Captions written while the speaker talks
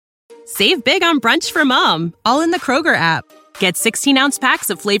Save big on brunch for mom, all in the Kroger app. Get 16-ounce packs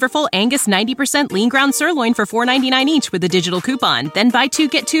of flavorful Angus 90% lean ground sirloin for $4.99 each with a digital coupon. Then buy 2,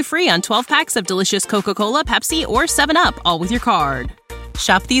 get 2 free on 12 packs of delicious Coca-Cola, Pepsi, or 7-Up, all with your card.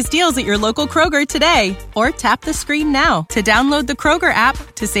 Shop these deals at your local Kroger today, or tap the screen now to download the Kroger app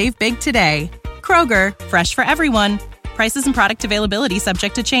to save big today. Kroger, fresh for everyone. Prices and product availability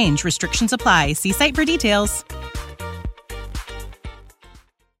subject to change. Restrictions apply. See site for details.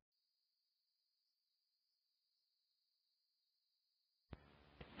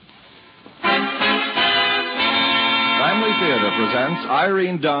 Family Theater presents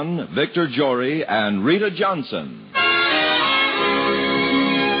Irene Dunne, Victor Jory, and Rita Johnson.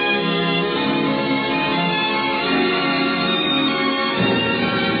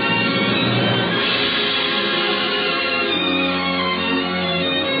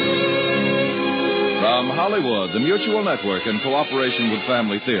 From Hollywood, the Mutual Network, in cooperation with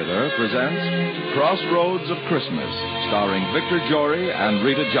Family Theater, presents Crossroads of Christmas, starring Victor Jory and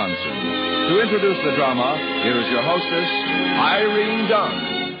Rita Johnson. To introduce the drama, here is your hostess, Irene Dunne.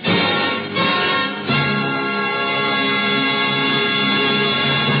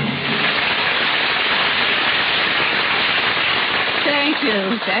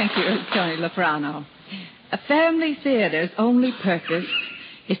 Thank you, Tony Loprano. A Family Theater's only purpose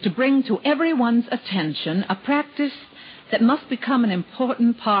is to bring to everyone's attention a practice that must become an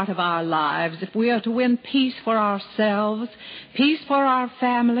important part of our lives if we are to win peace for ourselves, peace for our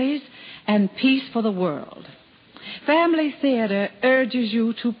families, and peace for the world. Family Theater urges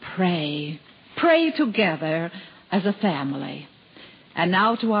you to pray. Pray together as a family. And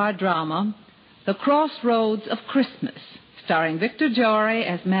now to our drama, The Crossroads of Christmas, starring Victor Jory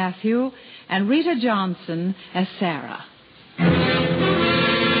as Matthew and Rita Johnson as Sarah.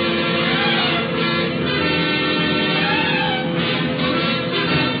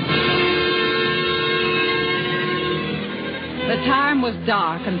 The time was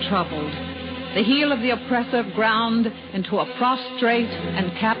dark and troubled. The heel of the oppressor ground into a prostrate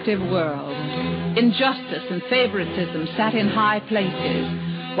and captive world. Injustice and favoritism sat in high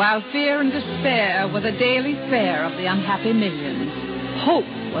places, while fear and despair were the daily fare of the unhappy millions.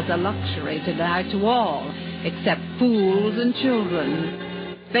 Hope was a luxury denied to all, except fools and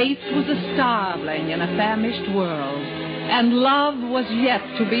children. Faith was a starveling in a famished world, and love was yet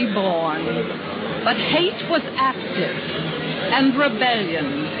to be born. But hate was active, and rebellion,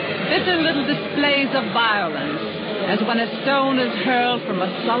 bitter little displays of violence, as when a stone is hurled from a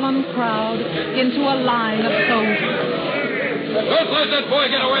sullen crowd into a line of soldiers. Don't let that boy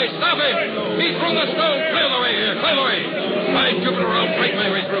get away. Stop him. He threw the stone. Clear the way here. Clear the way. By Jupiter, I'll break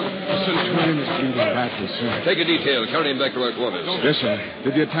my way through. The Centurion is bleeding badly, sir. Take a detail. Carry him back to our quarters. Yes, sir.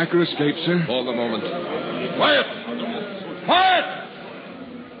 Did the attacker escape, sir? Hold a moment. Quiet! Quiet!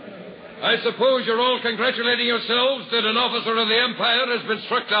 I suppose you're all congratulating yourselves that an officer of the Empire has been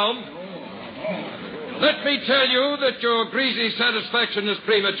struck down. Let me tell you that your greasy satisfaction is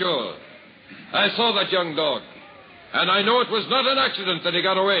premature. I saw that young dog, and I know it was not an accident that he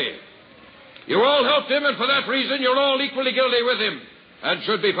got away. You all helped him, and for that reason, you're all equally guilty with him and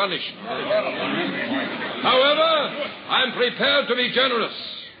should be punished. However, I'm prepared to be generous.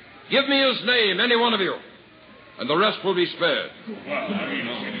 Give me his name, any one of you, and the rest will be spared.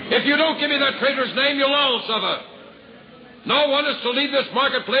 If you don't give me that traitor's name, you'll all suffer. No one is to leave this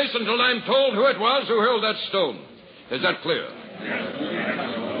marketplace until I'm told who it was who hurled that stone. Is that clear?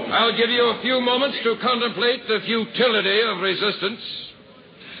 I'll give you a few moments to contemplate the futility of resistance.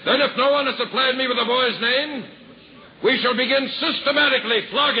 Then, if no one has supplied me with the boy's name, we shall begin systematically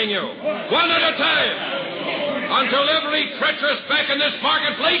flogging you, one at a time, until every treacherous back in this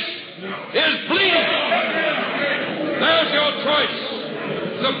marketplace is bleeding. There's your choice.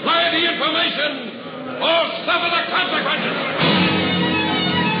 Supply the information or suffer the consequences.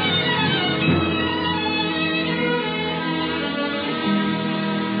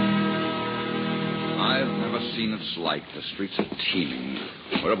 I've never seen its like. The streets are teeming.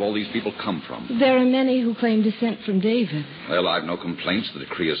 Where have all these people come from? There are many who claim descent from David. Well, I've no complaints. The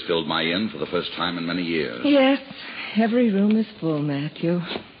decree has filled my inn for the first time in many years. Yes, every room is full, Matthew.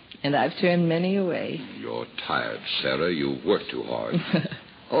 And I've turned many away. You're tired, Sarah. You've worked too hard.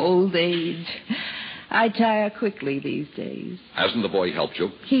 Old age. I tire quickly these days. Hasn't the boy helped you?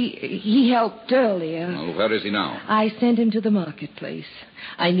 He helped earlier. Well, where is he now? I sent him to the marketplace.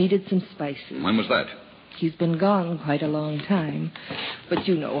 I needed some spices. When was that? He's been gone quite a long time. But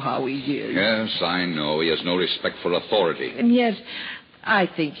you know how he is. Yes, I know. He has no respect for authority. And yet, I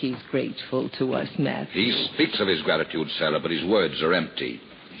think he's grateful to us, Matthew. He speaks of his gratitude, Sarah, but his words are empty.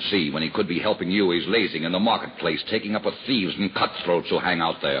 See, when he could be helping you, he's lazing in the marketplace, taking up with thieves and cutthroats who hang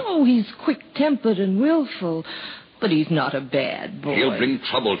out there. Oh, he's quick-tempered and willful, but he's not a bad boy. He'll bring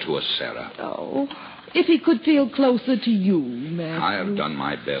trouble to us, Sarah. Oh, if he could feel closer to you, Matthew. I have done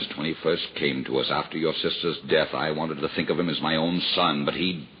my best. When he first came to us after your sister's death, I wanted to think of him as my own son, but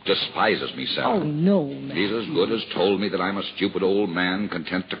he despises me, Sarah. Oh, no, Matthew. He's as good as told me that I'm a stupid old man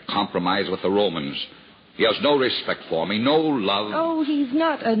content to compromise with the Romans. He has no respect for me, no love. Oh, he's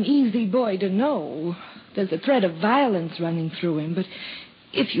not an easy boy to know. There's a thread of violence running through him, but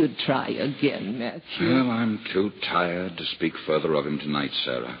if you'd try again, Matthew. Well, I'm too tired to speak further of him tonight,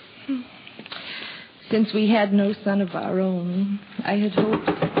 Sarah. Since we had no son of our own, I had hoped.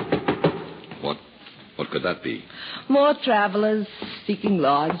 What could that be? More travelers seeking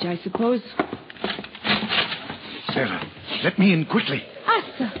lodge, I suppose. Sarah, let me in quickly.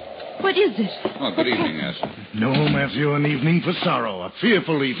 Asa, what is it? Oh, good evening, Asa. No, Matthew, an evening for sorrow. A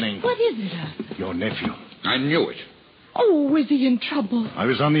fearful evening. What is it, Asa? Your nephew. I knew it. Oh, is he in trouble? I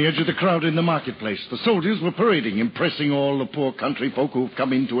was on the edge of the crowd in the marketplace. The soldiers were parading, impressing all the poor country folk who've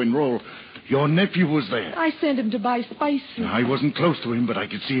come in to enroll. Your nephew was there. I sent him to buy spices. I wasn't close to him, but I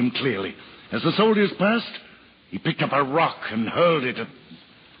could see him clearly. As the soldiers passed, he picked up a rock and hurled it at...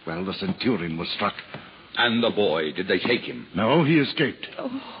 Well, the centurion was struck. And the boy, did they take him? No, he escaped.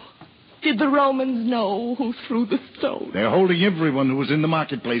 Oh, did the Romans know who threw the stone? They're holding everyone who was in the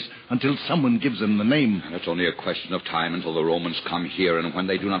marketplace until someone gives them the name. And it's only a question of time until the Romans come here, and when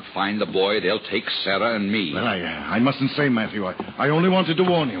they do not find the boy, they'll take Sarah and me. Well, I mustn't say, Matthew. I only wanted to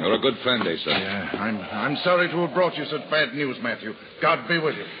warn you. You're a good friend, Asa. Yeah, I'm sorry to have brought you such bad news, Matthew. God be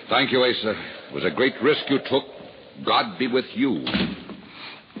with you. Thank you, Asa. It was a great risk you took. God be with you.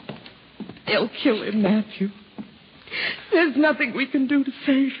 They'll kill him, Matthew. There's nothing we can do to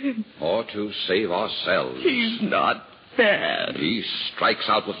save him. Or to save ourselves. He's not bad. He strikes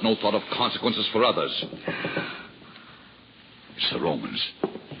out with no thought of consequences for others. It's the Romans.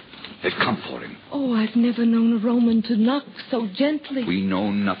 They've come for him. Oh, I've never known a Roman to knock so gently. We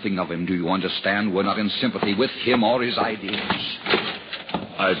know nothing of him. Do you understand? We're not in sympathy with him or his ideas.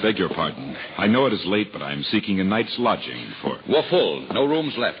 I beg your pardon. I know it is late, but I'm seeking a night's lodging for... We're full. No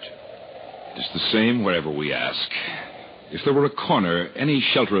rooms left. It's the same wherever we ask. If there were a corner, any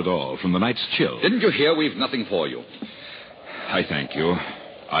shelter at all from the night's chill. Didn't you hear? We've nothing for you. I thank you.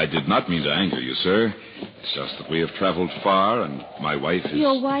 I did not mean to anger you, sir. It's just that we have traveled far, and my wife is...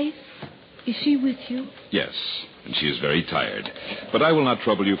 Your wife? Is she with you? Yes, and she is very tired. But I will not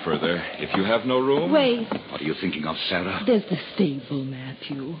trouble you further. If you have no room... Wait. What are you thinking of, Sarah? There's the stable,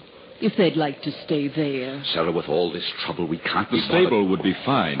 Matthew. If they'd like to stay there. Sarah, with all this trouble, we can't be The stable would be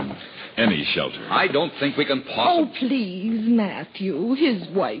fine. Any shelter. I don't think we can Oh, possibly... please, Matthew. His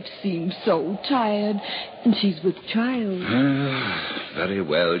wife seems so tired, and she's with child. Very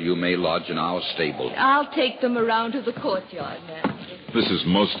well. You may lodge in our stable. I'll take them around to the courtyard, Matthew. This is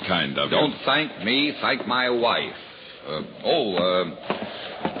most kind of you. Don't thank me. Thank my wife.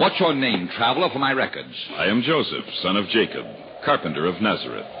 What's your name, traveler, for my records? I am Joseph, son of Jacob, carpenter of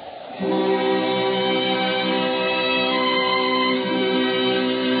Nazareth.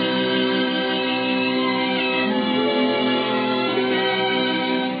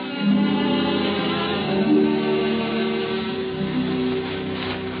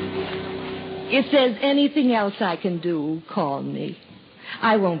 If there's anything else I can do, call me.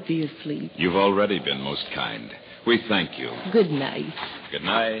 I won't be asleep. You've already been most kind. We thank you. Good night. Good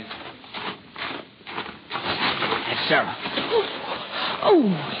night. That's Sarah. Oh,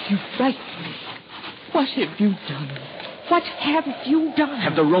 you frightened me. What have you done? What have you done?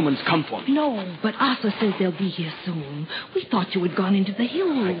 Have the Romans come for me? No, but Arthur says they'll be here soon. We thought you had gone into the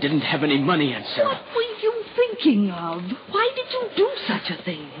hills. I didn't have any money, Aunt Sarah. What were you thinking of? Why did you do such a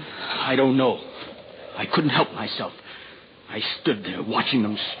thing? I don't know. I couldn't help myself. I stood there watching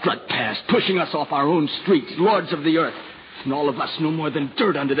them strut past, pushing us off our own streets, lords of the earth, and all of us no more than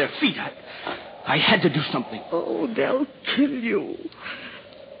dirt under their feet. I had to do something. Oh, they'll kill you.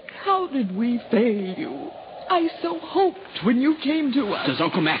 How did we fail you? I so hoped when you came to us. Does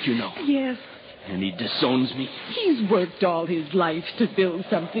Uncle Matthew know? Yes. And he disowns me? He's worked all his life to build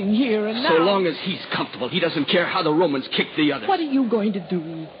something here and now. So long as he's comfortable, he doesn't care how the Romans kick the others. What are you going to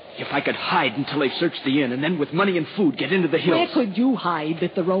do? If I could hide until they've searched the inn, and then with money and food get into the hills. Where could you hide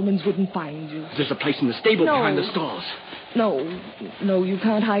that the Romans wouldn't find you? There's a place in the stable behind the stalls. No, you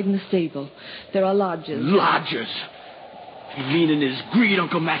can't hide in the stable. There are lodges. Lodges? You mean in his greed,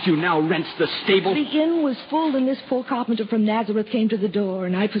 Uncle Matthew now rents the stable? The inn was full, and this poor carpenter from Nazareth came to the door,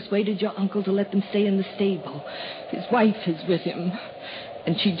 and I persuaded your uncle to let them stay in the stable. His wife is with him,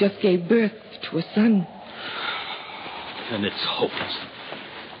 and she just gave birth to a son. Then it's hopeless.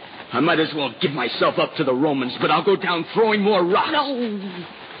 I might as well give myself up to the Romans, but I'll go down throwing more rocks.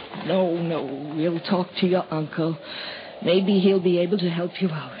 No. We'll talk to your uncle. Maybe he'll be able to help you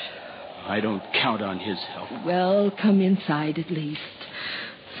out. I don't count on his help. Well, come inside at least.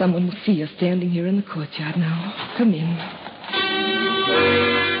 Someone will see us standing here in the courtyard now. Come in.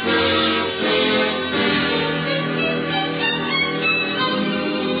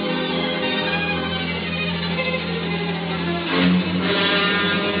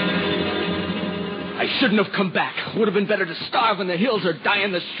 I shouldn't have come back. Would have been better to starve in the hills or die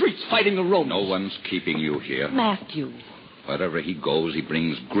in the streets fighting the Romans. No one's keeping you here. Matthew. Wherever he goes, he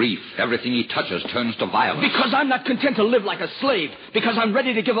brings grief. Everything he touches turns to violence. Because I'm not content to live like a slave. Because I'm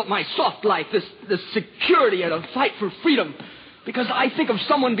ready to give up my soft life, this security, and a fight for freedom. Because I think of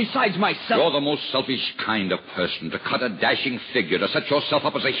someone besides myself. You're the most selfish kind of person. To cut a dashing figure, to set yourself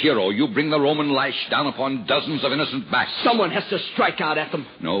up as a hero, you bring the Roman lash down upon dozens of innocent backs. Someone has to strike out at them.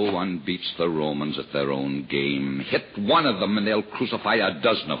 No one beats the Romans at their own game. Hit one of them and they'll crucify a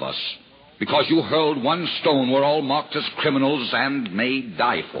dozen of us. Because you hurled one stone, we're all marked as criminals and may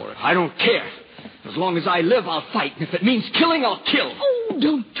die for it. I don't care. As long as I live, I'll fight. And if it means killing, I'll kill. Oh,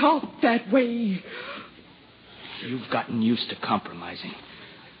 don't talk that way. You've gotten used to compromising.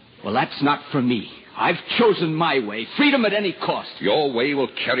 Well, that's not for me. I've chosen my way. Freedom at any cost. Your way will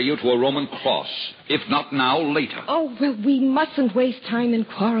carry you to a Roman cross. If not now, later. Oh, well, we mustn't waste time in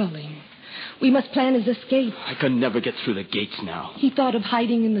quarreling. We must plan his escape. I can never get through the gates now. He thought of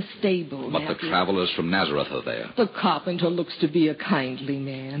hiding in the stable. But the travelers from Nazareth are there. The carpenter looks to be a kindly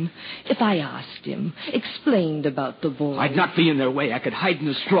man. If I asked him, explained about the boy... I'd not be in their way. I could hide in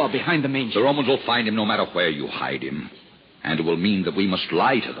the straw behind the manger. The Romans will find him no matter where you hide him. And it will mean that we must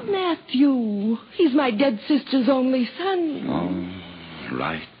lie to them. Matthew, he's my dead sister's only son. Oh,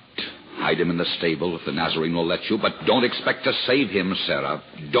 right. Hide him in the stable if the Nazarene will let you, but don't expect to save him, Sarah.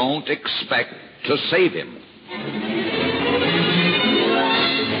 Don't expect to save him.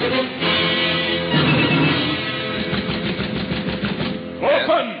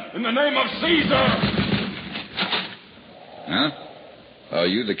 Open! In the name of Caesar! Huh? Are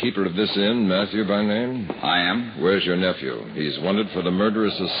you the keeper of this inn, Matthew by name? I am. Where's your nephew? He's wanted for the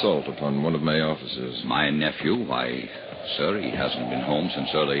murderous assault upon one of my officers. My nephew? Why, sir, he hasn't been home since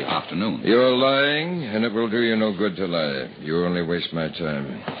early afternoon. You're lying, and it will do you no good to lie. You only waste my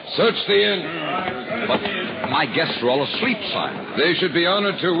time. Search the inn. But my guests are all asleep, sire. They should be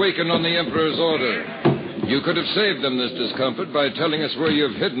honored to waken on the Emperor's order. You could have saved them this discomfort by telling us where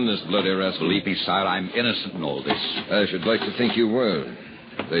you've hidden this bloody rascal. Believe me, sire, I'm innocent in all this. I should like to think you were.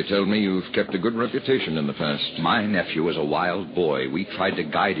 They tell me you've kept a good reputation in the past. My nephew is a wild boy. We tried to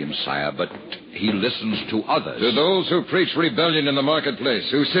guide him, sire, but he listens to others. To those who preach rebellion in the marketplace,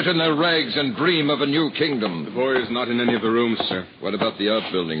 who sit in their rags and dream of a new kingdom. The boy is not in any of the rooms, sir. What about the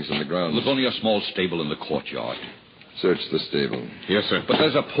outbuildings and the grounds? There's only a small stable in the courtyard. Search the stable. Yes, sir. But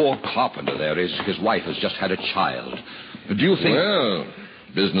there's a poor carpenter there. His wife has just had a child. Do you think... Well,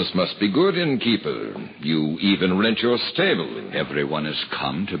 business must be good, innkeeper. You even rent your stable. Everyone has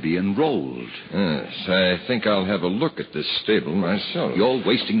come to be enrolled. Yes, I think I'll have a look at this stable myself. You're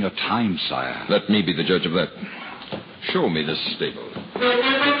wasting your time, sire. Let me be the judge of that. Show me this stable.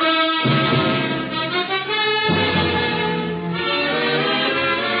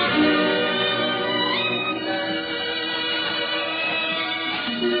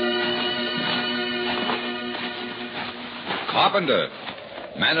 Carpenter,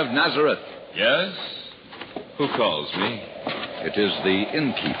 man of Nazareth. Yes? Who calls me? It is the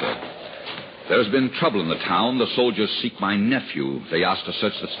innkeeper. There's been trouble in the town. The soldiers seek my nephew. They asked to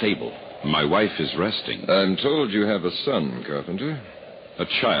search the stable. My wife is resting. I'm told you have a son, Carpenter. A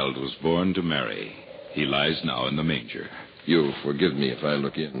child was born to Mary. He lies now in the manger. You'll forgive me if I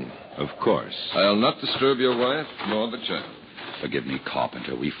look in. Of course. I'll not disturb your wife nor the child. Forgive me,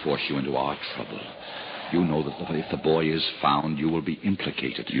 Carpenter. We force you into our trouble. You know that if the boy is found, you will be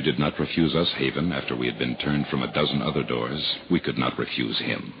implicated. You did not refuse us haven after we had been turned from a dozen other doors. We could not refuse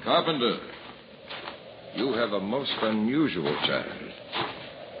him. Carpenter, you have a most unusual child.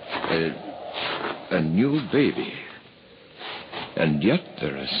 A new baby. And yet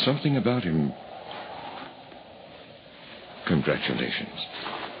there is something about him. Congratulations.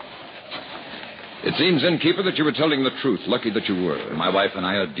 It seems, innkeeper, that you were telling the truth. Lucky that you were. My wife and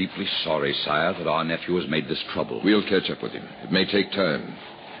I are deeply sorry, sire, that our nephew has made this trouble. We'll catch up with him. It may take time.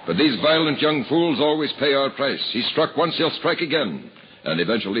 But these violent young fools always pay our price. He struck once, he'll strike again. And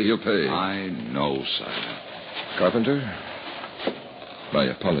eventually he'll pay. I know, sire. Carpenter, my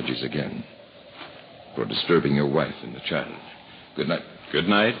apologies again for disturbing your wife and the child. Good night. Good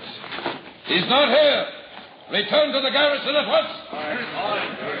night. He's not here. Return to the garrison at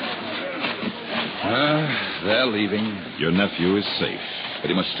once. They're leaving. Your nephew is safe. But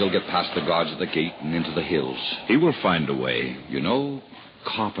he must still get past the guards at the gate and into the hills. He will find a way. You know,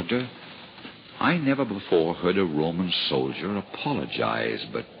 Carpenter, I never before heard a Roman soldier apologize,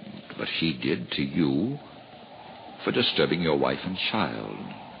 but he did to you for disturbing your wife and child.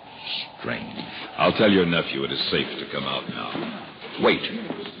 Strange. I'll tell your nephew it is safe to come out now. Wait.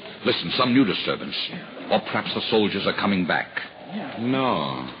 Listen, some new disturbance. Or perhaps the soldiers are coming back.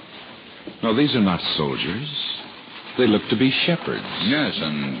 No, these are not soldiers. They look to be shepherds. Yes,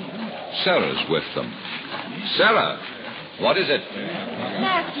 and Sarah's with them. Sarah, what is it?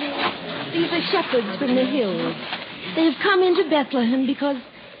 Matthew, these are shepherds from the hills. They have come into Bethlehem because...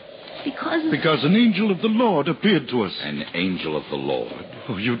 Because an angel of the Lord appeared to us. An angel of the Lord.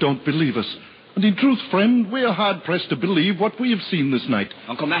 Oh, you don't believe us. And in truth, friend, we are hard-pressed to believe what we have seen this night.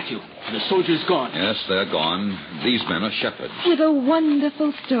 Uncle Matthew, the soldier's gone. Yes, they're gone. These men are shepherds. With a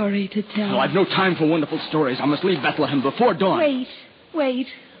wonderful story to tell. Oh, I've no time for wonderful stories. I must leave Bethlehem before dawn. Wait.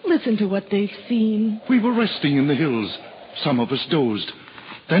 Listen to what they've seen. We were resting in the hills. Some of us dozed.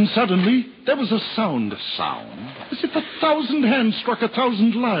 Then suddenly, there was a sound. A sound? As if 1,000 hands struck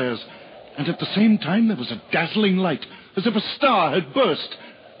 1,000 lyres. And at the same time, there was a dazzling light, as if a star had burst.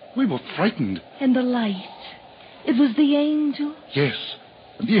 We were frightened. And the light. It was the angel? Yes.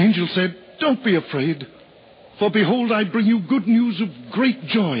 And the angel said, "Don't be afraid. For behold, I bring you good news of great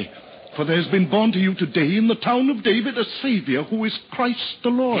joy. For there has been born to you today in the town of David a Savior who is Christ the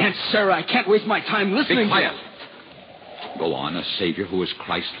Lord." Aunt Sarah, I can't waste my time listening. Be quiet. Go on, a Savior who is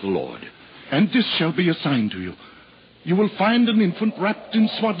Christ the Lord. "And this shall be a sign to you. You will find an infant wrapped in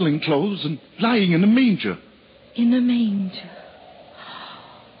swaddling clothes and lying in a manger." In a manger.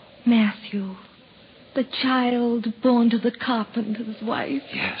 Matthew, the child born to the carpenter's wife.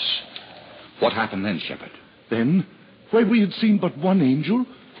 Yes. What happened then, shepherd? Then, where we had seen but one angel,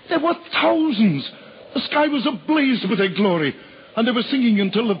 there were thousands. The sky was ablaze with their glory, and they were singing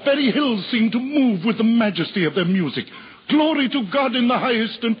until the very hills seemed to move with the majesty of their music. "Glory to God in the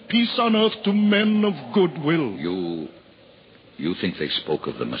highest, and peace on earth to men of good will." You think they spoke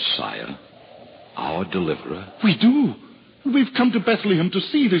of the Messiah, our deliverer? We do. We've come to Bethlehem to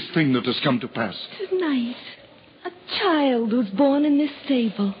see this thing that has come to pass. Tonight, a child was born in this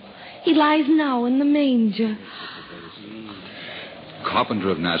stable. He lies now in the manger. Carpenter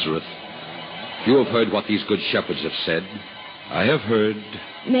of Nazareth, you have heard what these good shepherds have said. I have heard.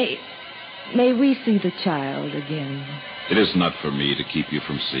 May we see the child again? It is not for me to keep you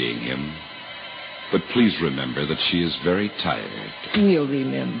from seeing him. But please remember that she is very tired. We'll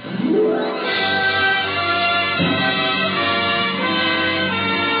remember.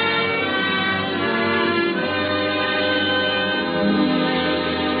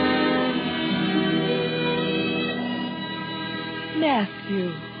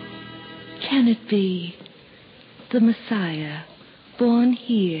 Matthew, can it be the Messiah born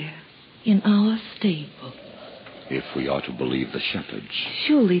here in our stable? If we are to believe the shepherds.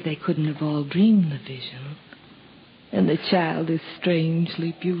 Surely they couldn't have all dreamed the vision. And the child is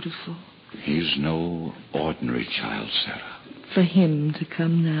strangely beautiful. He's no ordinary child, Sarah. For him to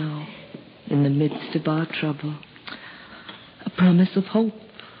come now, in the midst of our trouble, a promise of hope.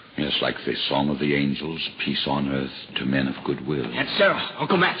 Yes, like the song of the angels, peace on earth to men of good will. Aunt Sarah,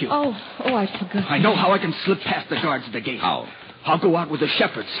 Uncle Matthew. Oh, I forgot. I know how I can slip past the guards at the gate. How? I'll go out with the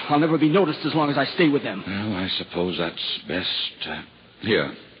shepherds. I'll never be noticed as long as I stay with them. Well, I suppose that's best.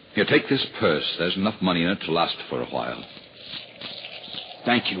 Here, take this purse. There's enough money in it to last for a while.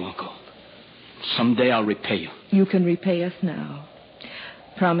 Thank you, Uncle. Someday I'll repay you. You can repay us now.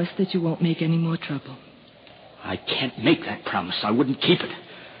 Promise that you won't make any more trouble. I can't make that promise. I wouldn't keep it.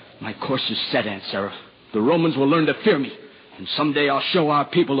 My course is set, Aunt Sarah. The Romans will learn to fear me, and someday I'll show our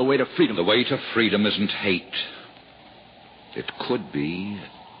people the way to freedom. The way to freedom isn't hate. It could be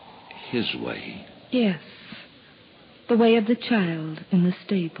his way. Yes. The way of the child in the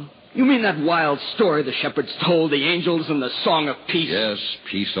stable. You mean that wild story the shepherds told, the angels and the song of peace? Yes,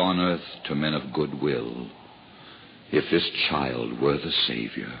 peace on earth to men of good will. If this child were the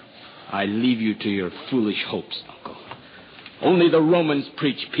Savior. I leave you to your foolish hopes, Uncle. Only the Romans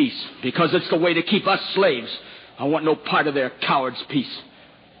preach peace, because it's the way to keep us slaves. I want no part of their cowards' peace.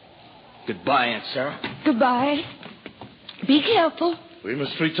 Goodbye, Aunt Sarah. Goodbye. Be careful. We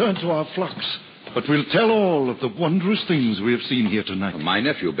must return to our flocks, but we'll tell all of the wondrous things we have seen here tonight. My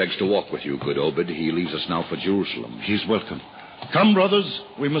nephew begs to walk with you, good Obed. He leaves us now for Jerusalem. He's welcome. Come, brothers,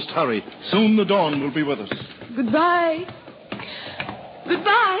 we must hurry. Soon the dawn will be with us. Goodbye.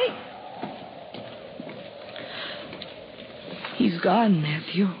 Goodbye. He's gone,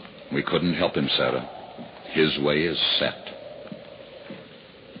 Matthew. We couldn't help him, Sarah. His way is set.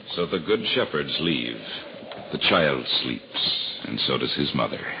 So the good shepherds leave. The child sleeps, and so does his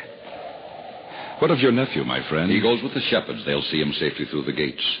mother. What of your nephew, my friend? He goes with the shepherds. They'll see him safely through the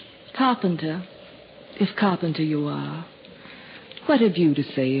gates. Carpenter, if carpenter you are, what have you to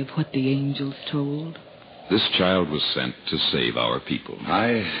say of what the angels told? This child was sent to save our people.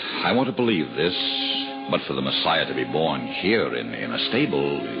 I want to believe this, but for the Messiah to be born here in a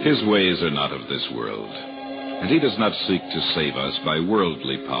stable... His ways are not of this world, and he does not seek to save us by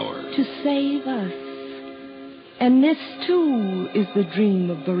worldly power. To save us. And this, too, is the dream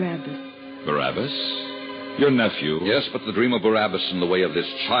of Barabbas. Barabbas? Your nephew? Yes, but the dream of Barabbas and the way of this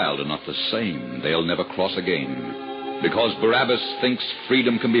child are not the same. They'll never cross again. Because Barabbas thinks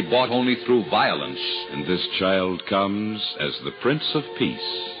freedom can be bought only through violence. And this child comes as the Prince of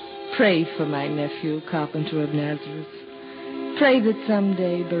Peace. Pray for my nephew, Carpenter of Nazareth. Pray that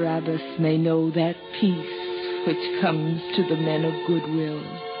someday Barabbas may know that peace which comes to the men of goodwill.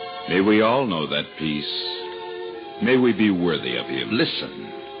 May we all know that peace. May we be worthy of him.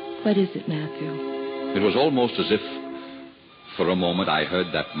 Listen. What is it, Matthew? It was almost as if, for a moment, I heard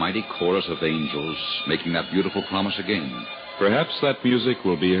that mighty chorus of angels making that beautiful promise again. Perhaps that music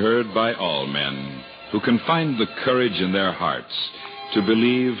will be heard by all men who can find the courage in their hearts to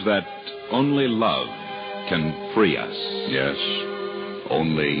believe that only love can free us. Yes,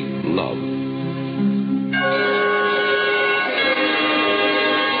 only love.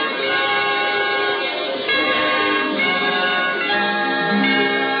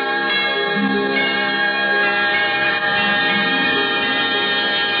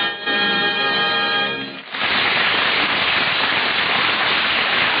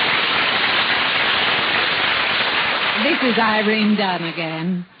 This is Irene Dunn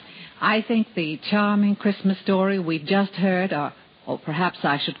again. I think the charming Christmas story we've just heard, or perhaps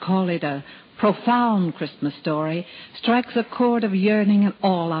I should call it a profound Christmas story, strikes a chord of yearning in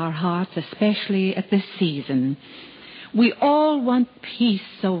all our hearts, especially at this season. We all want peace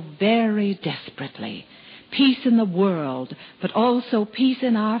so very desperately. Peace in the world, but also peace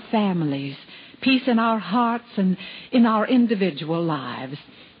in our families, peace in our hearts and in our individual lives.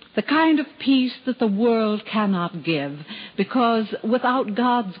 The kind of peace that the world cannot give, because without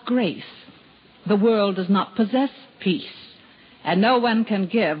God's grace, the world does not possess peace, and no one can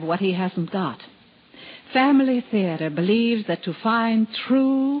give what he hasn't got. Family Theater believes that to find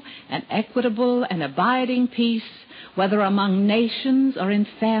true and equitable and abiding peace, whether among nations or in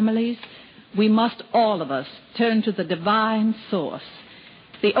families, we must all of us turn to the divine source,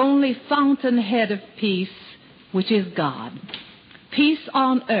 the only fountainhead of peace, which is God. Peace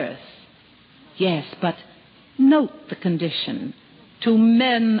on earth, yes, but note the condition, to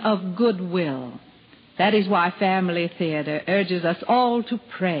men of goodwill. That is why Family Theater urges us all to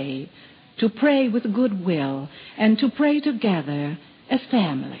pray with goodwill, and to pray together as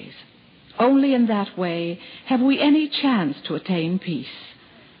families. Only in that way have we any chance to attain peace.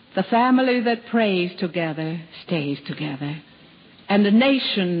 The family that prays together stays together, and a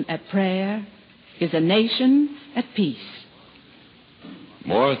nation at prayer is a nation at peace.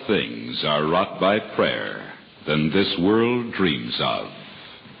 More things are wrought by prayer than this world dreams of.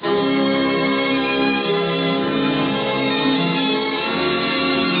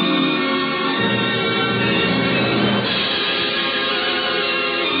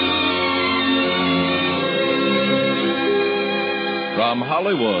 From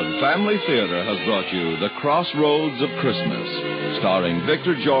Hollywood, Family Theater has brought you The Crossroads of Christmas, starring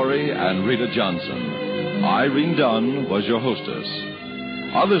Victor Jory and Rita Johnson. Irene Dunn was your hostess.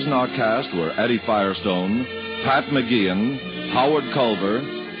 Others in our cast were Eddie Firestone, Pat McGeehan, Howard Culver,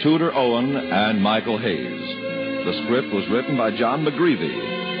 Tudor Owen, and Michael Hayes. The script was written by John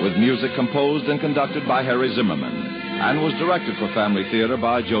McGreevy, with music composed and conducted by Harry Zimmerman, and was directed for Family Theater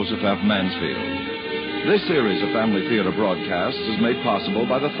by Joseph F. Mansfield. This series of Family Theater broadcasts is made possible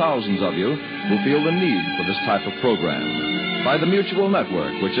by the thousands of you who feel the need for this type of program, by the Mutual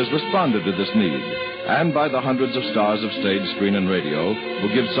Network, which has responded to this need, and by the hundreds of stars of stage, screen, and radio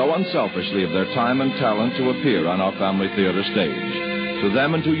who give so unselfishly of their time and talent to appear on our Family Theater stage. To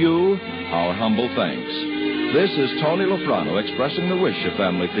them and to you, our humble thanks. This is Tony Lofrano expressing the wish of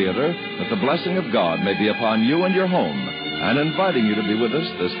Family Theater that the blessing of God may be upon you and your home, and inviting you to be with us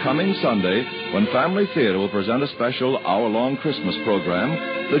this coming Sunday when Family Theater will present a special hour-long Christmas program,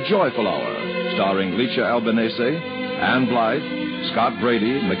 The Joyful Hour, starring Licia Albanese, Ann Blythe, Scott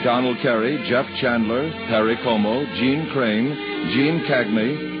Brady, McDonald Carey, Jeff Chandler, Perry Como, Gene Crane, Gene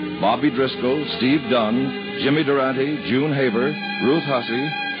Cagney, Bobby Driscoll, Steve Dunn, Jimmy Durante, June Haber, Ruth Hussey,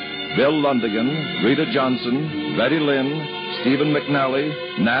 Bill Lundigan, Rita Johnson, Betty Lynn, Stephen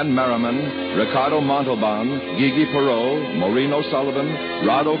McNally, Nan Merriman, Ricardo Montalban, Gigi Perot, Maureen O'Sullivan,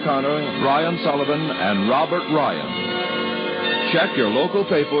 Rod O'Connor, Brian Sullivan, and Robert Ryan. Check your local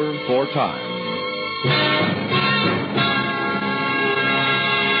paper for time.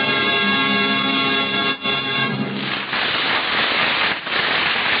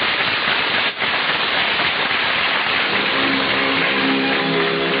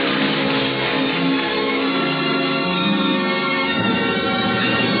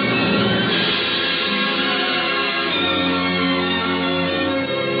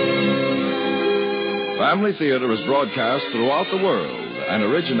 Family Theater is broadcast throughout the world and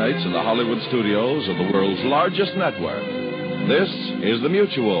originates in the Hollywood studios of the world's largest network. This is the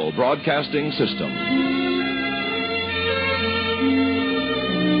Mutual Broadcasting System.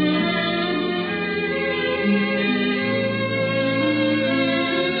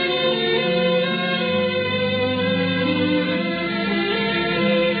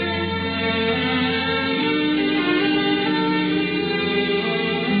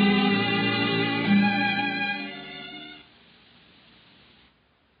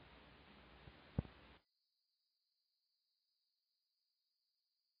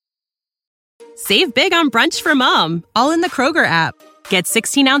 Save big on brunch for mom, all in the Kroger app. Get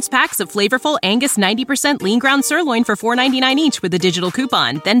 16-ounce packs of flavorful Angus 90% lean ground sirloin for $4.99 each with a digital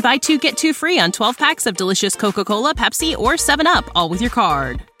coupon. Then buy 2, get 2 free on 12 packs of delicious Coca-Cola, Pepsi, or 7-Up, all with your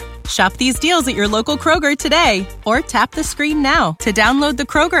card. Shop these deals at your local Kroger today, or tap the screen now to download the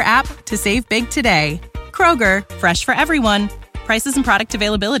Kroger app to save big today. Kroger, fresh for everyone. Prices and product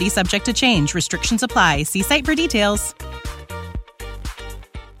availability subject to change. Restrictions apply. See site for details.